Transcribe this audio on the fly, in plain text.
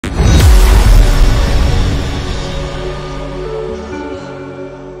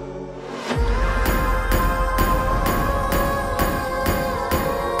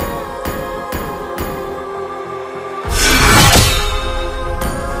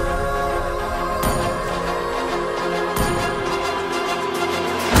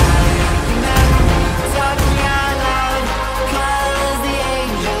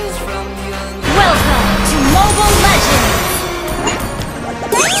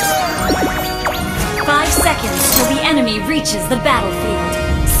enemy reaches the battlefield,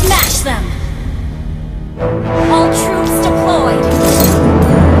 smash them! All troops deployed!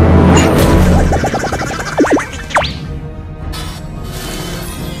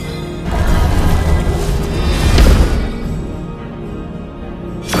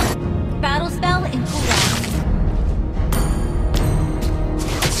 Battle spell in cooldown.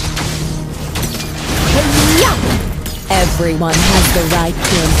 Everyone has the right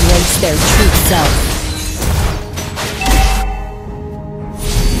to embrace their true self.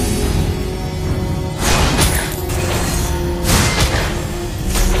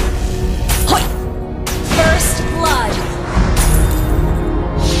 First blood.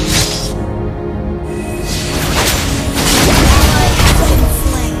 Ally has been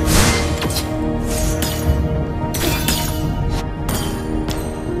slain.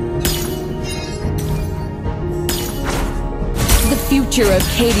 The future of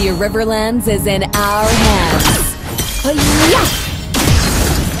Cadia Riverlands is in our hands. Hi-ya!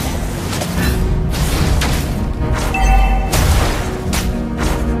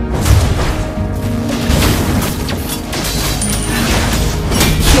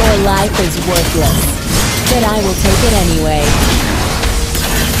 Your life is worthless, but I will take it anyway.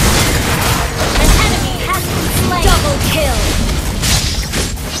 An enemy has been slain. Double kill.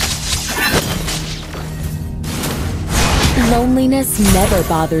 Loneliness never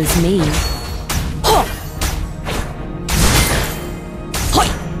bothers me. Huh. Hoi.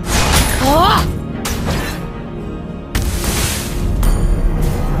 Ah.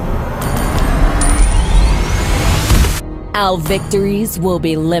 Our victories will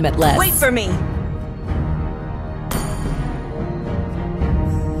be limitless. Wait for me!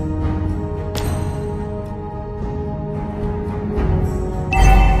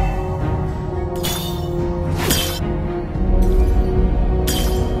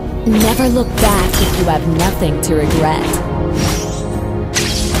 Never look back if you have nothing to regret.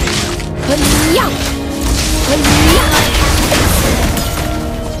 Hi-ya! Hi-ya!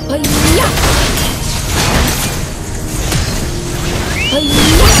 Hi-ya!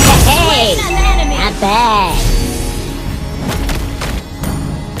 Hi-ya! Hey! Slain an enemy. Not bad!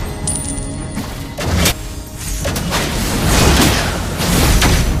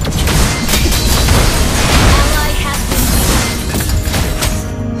 Ally has been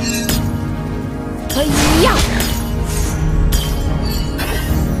Hi-ya!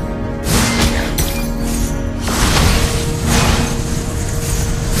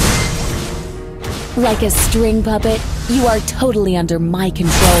 Like a string puppet, you are totally under my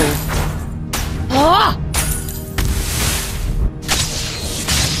control. Ah!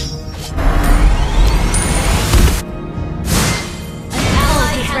 An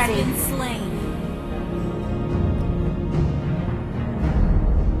ally has been slain.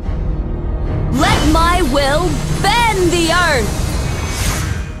 Let my will bend the earth!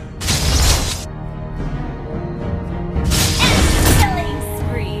 Killing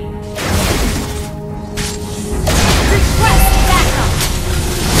spree. Request backup.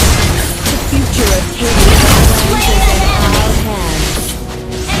 The future of Cadia Riverlands is in our hands.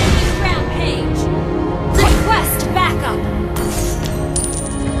 Enemy rampage. Request backup.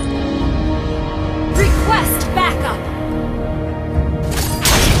 Request backup.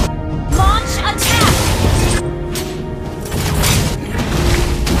 Launch attack.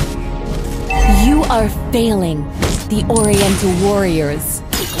 You are failing, the Oriental Warriors.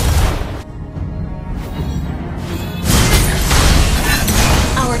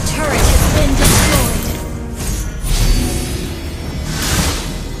 Our turret has been destroyed.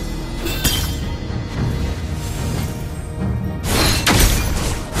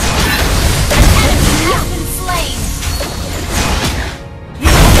 An enemy has been slain.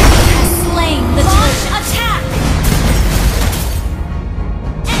 Your enemy has slain the launch attack.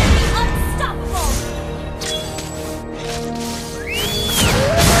 Enemy unstoppable.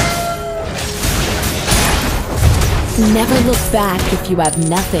 Never look back if you have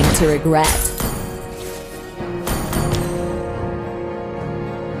nothing to regret.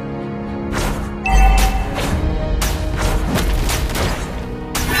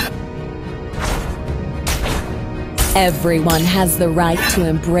 Everyone has the right to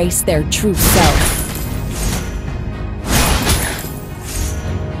embrace their true self.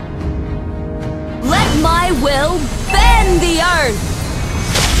 Let my will bend the earth!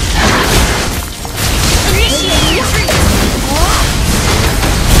 Initiate retreat.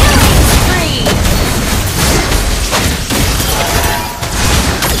 Killing spree.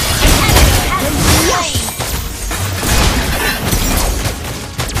 An enemy has been slain.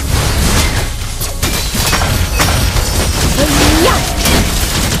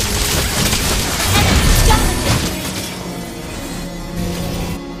 Enemy dominated.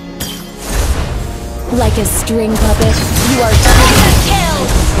 Like a string puppet, you are totally out of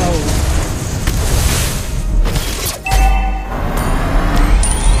control.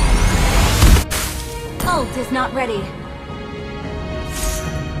 Ult is not ready.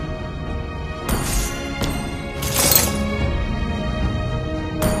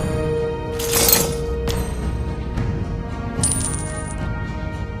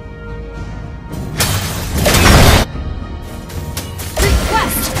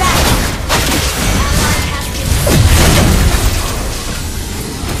 Request back. Ally has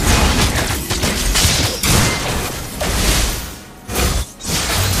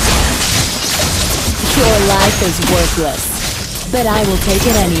Your life is worthless, but I will take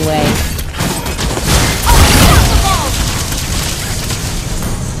it anyway. unstoppable.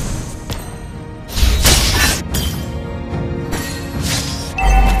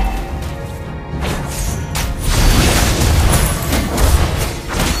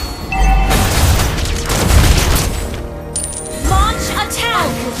 Launch attack.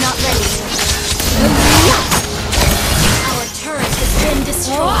 Ult is not ready. Our turret has been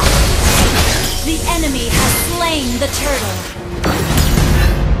destroyed. The enemy has slain the turtle.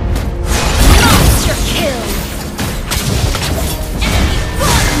 Monster kill.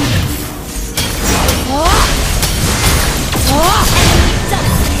 Enemy enemy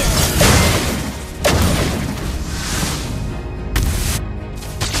double kill.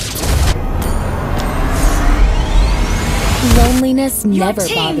 Loneliness Your never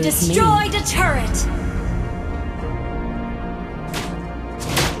team bothers me. destroyed a turret.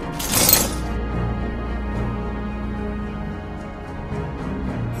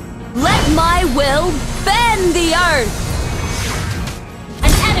 Let my will bend the earth!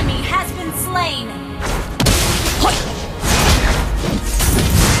 An enemy has been slain.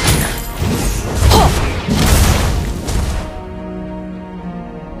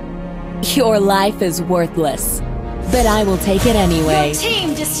 Your life is worthless, but I will take it anyway. Your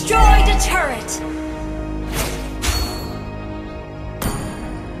team destroyed a turret.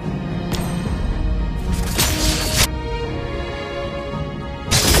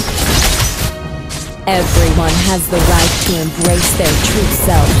 Everyone has the right to embrace their true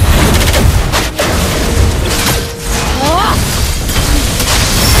self.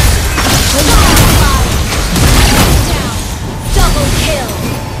 Double kill.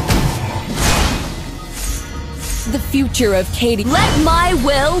 The future of Katie. Let my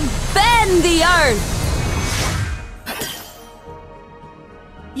will bend the earth!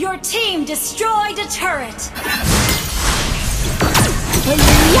 Your team destroyed a turret.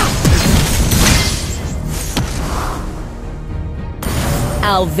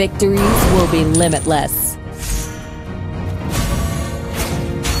 Our victories will be limitless.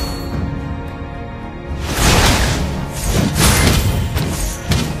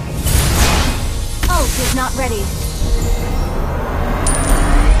 Ult is not ready.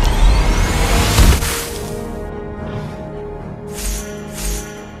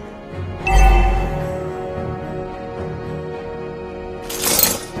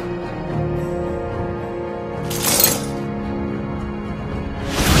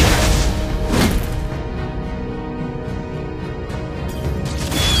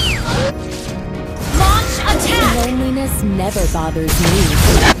 Launch attack. Loneliness never bothers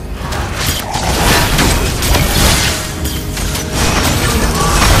me.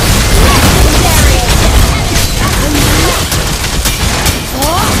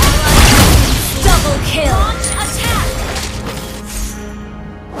 Double kill. Launch attack.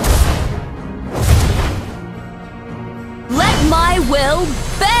 Let my will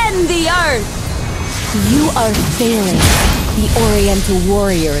bend the earth! You are failing, the Oriental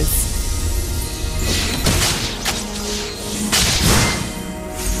warriors.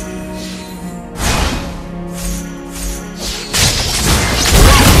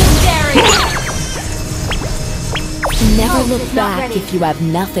 Never look back if you have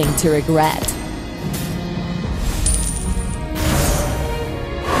nothing to regret.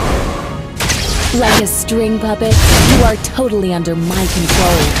 Like a string puppet, you are totally under my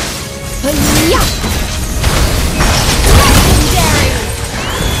control. Legendary.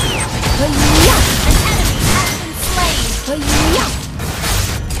 An enemy has been slain.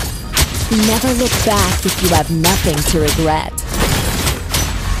 Never look back if you have nothing to regret.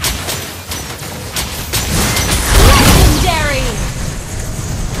 Legendary.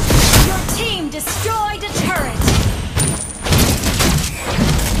 Your team destroyed a turret.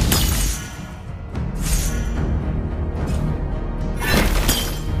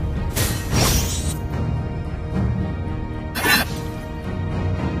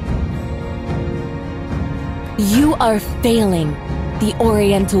 You are failing, the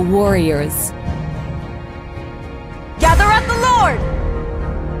Oriental warriors.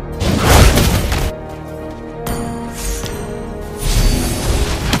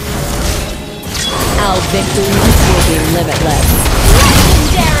 Our victories will be limitless.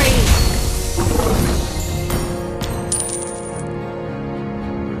 Legendary!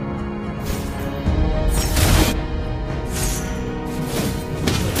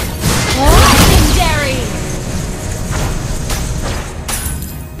 Legendary!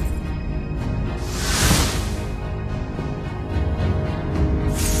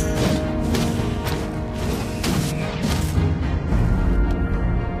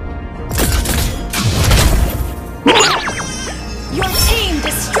 Your team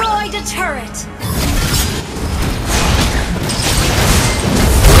destroyed a turret!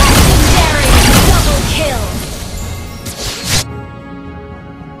 Legendary! Double kill!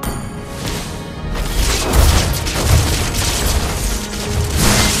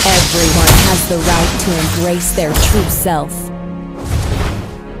 Everyone has the right to embrace their true self.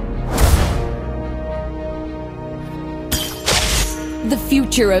 The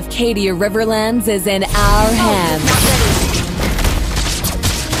future of Cadia Riverlands is in our hands.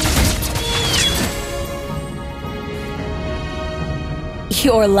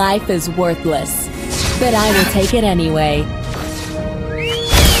 Your life is worthless, but I will take it anyway.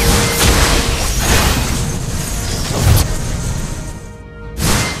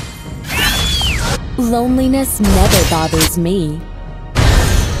 Loneliness never bothers me.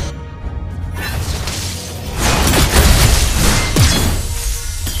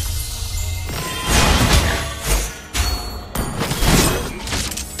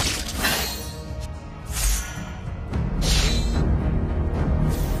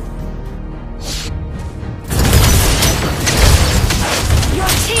 Your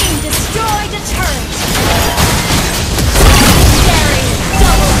team destroyed a turret! Legendary!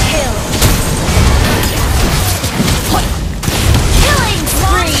 Double kill! Killing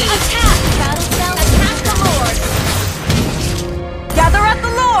spree! Attack! Battle cell! Attack the Lord! Gather at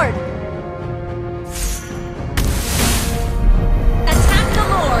the Lord! Attack the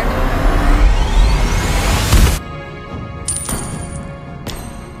Lord!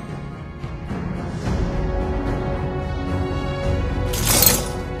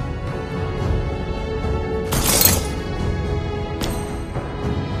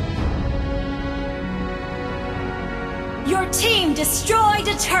 Your team destroyed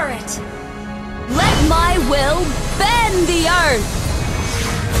a turret! Let my will bend the earth!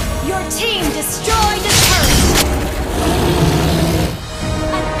 Your team destroyed a turret!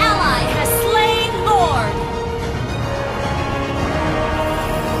 An ally has slain Lord!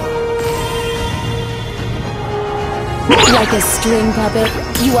 Like a string puppet,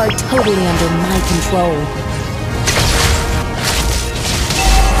 you are totally under my control.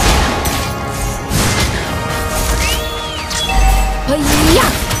 Hi-ya!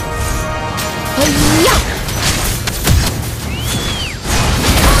 Hi-ya!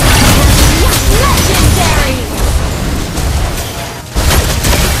 Legendary!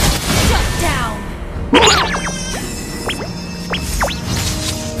 Shut down!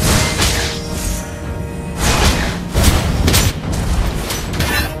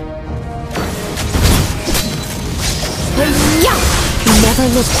 Hi-ya! Never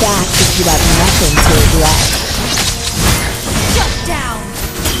look back if you have nothing to regret. Shut down!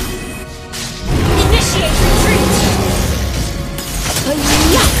 Initiate retreat!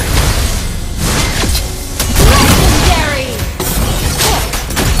 Hi-ya! Legendary!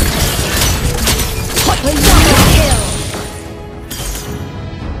 Double kill!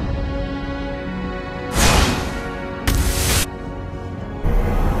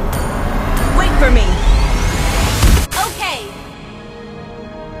 Wait for me! Okay!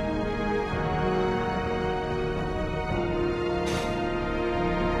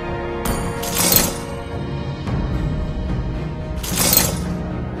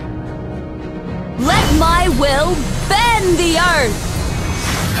 Let my will bend the earth!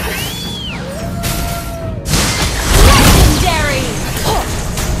 Legendary!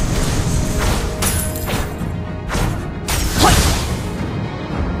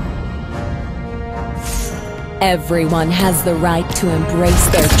 Everyone has the right to embrace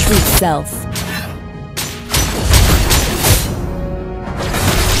their true self.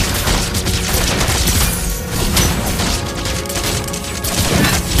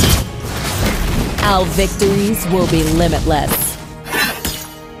 Our victories will be limitless.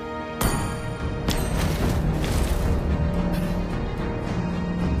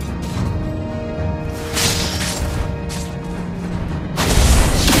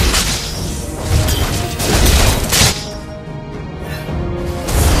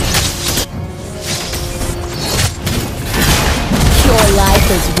 Your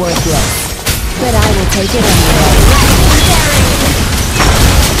life is worthless, but I will take it anyway. Legendary!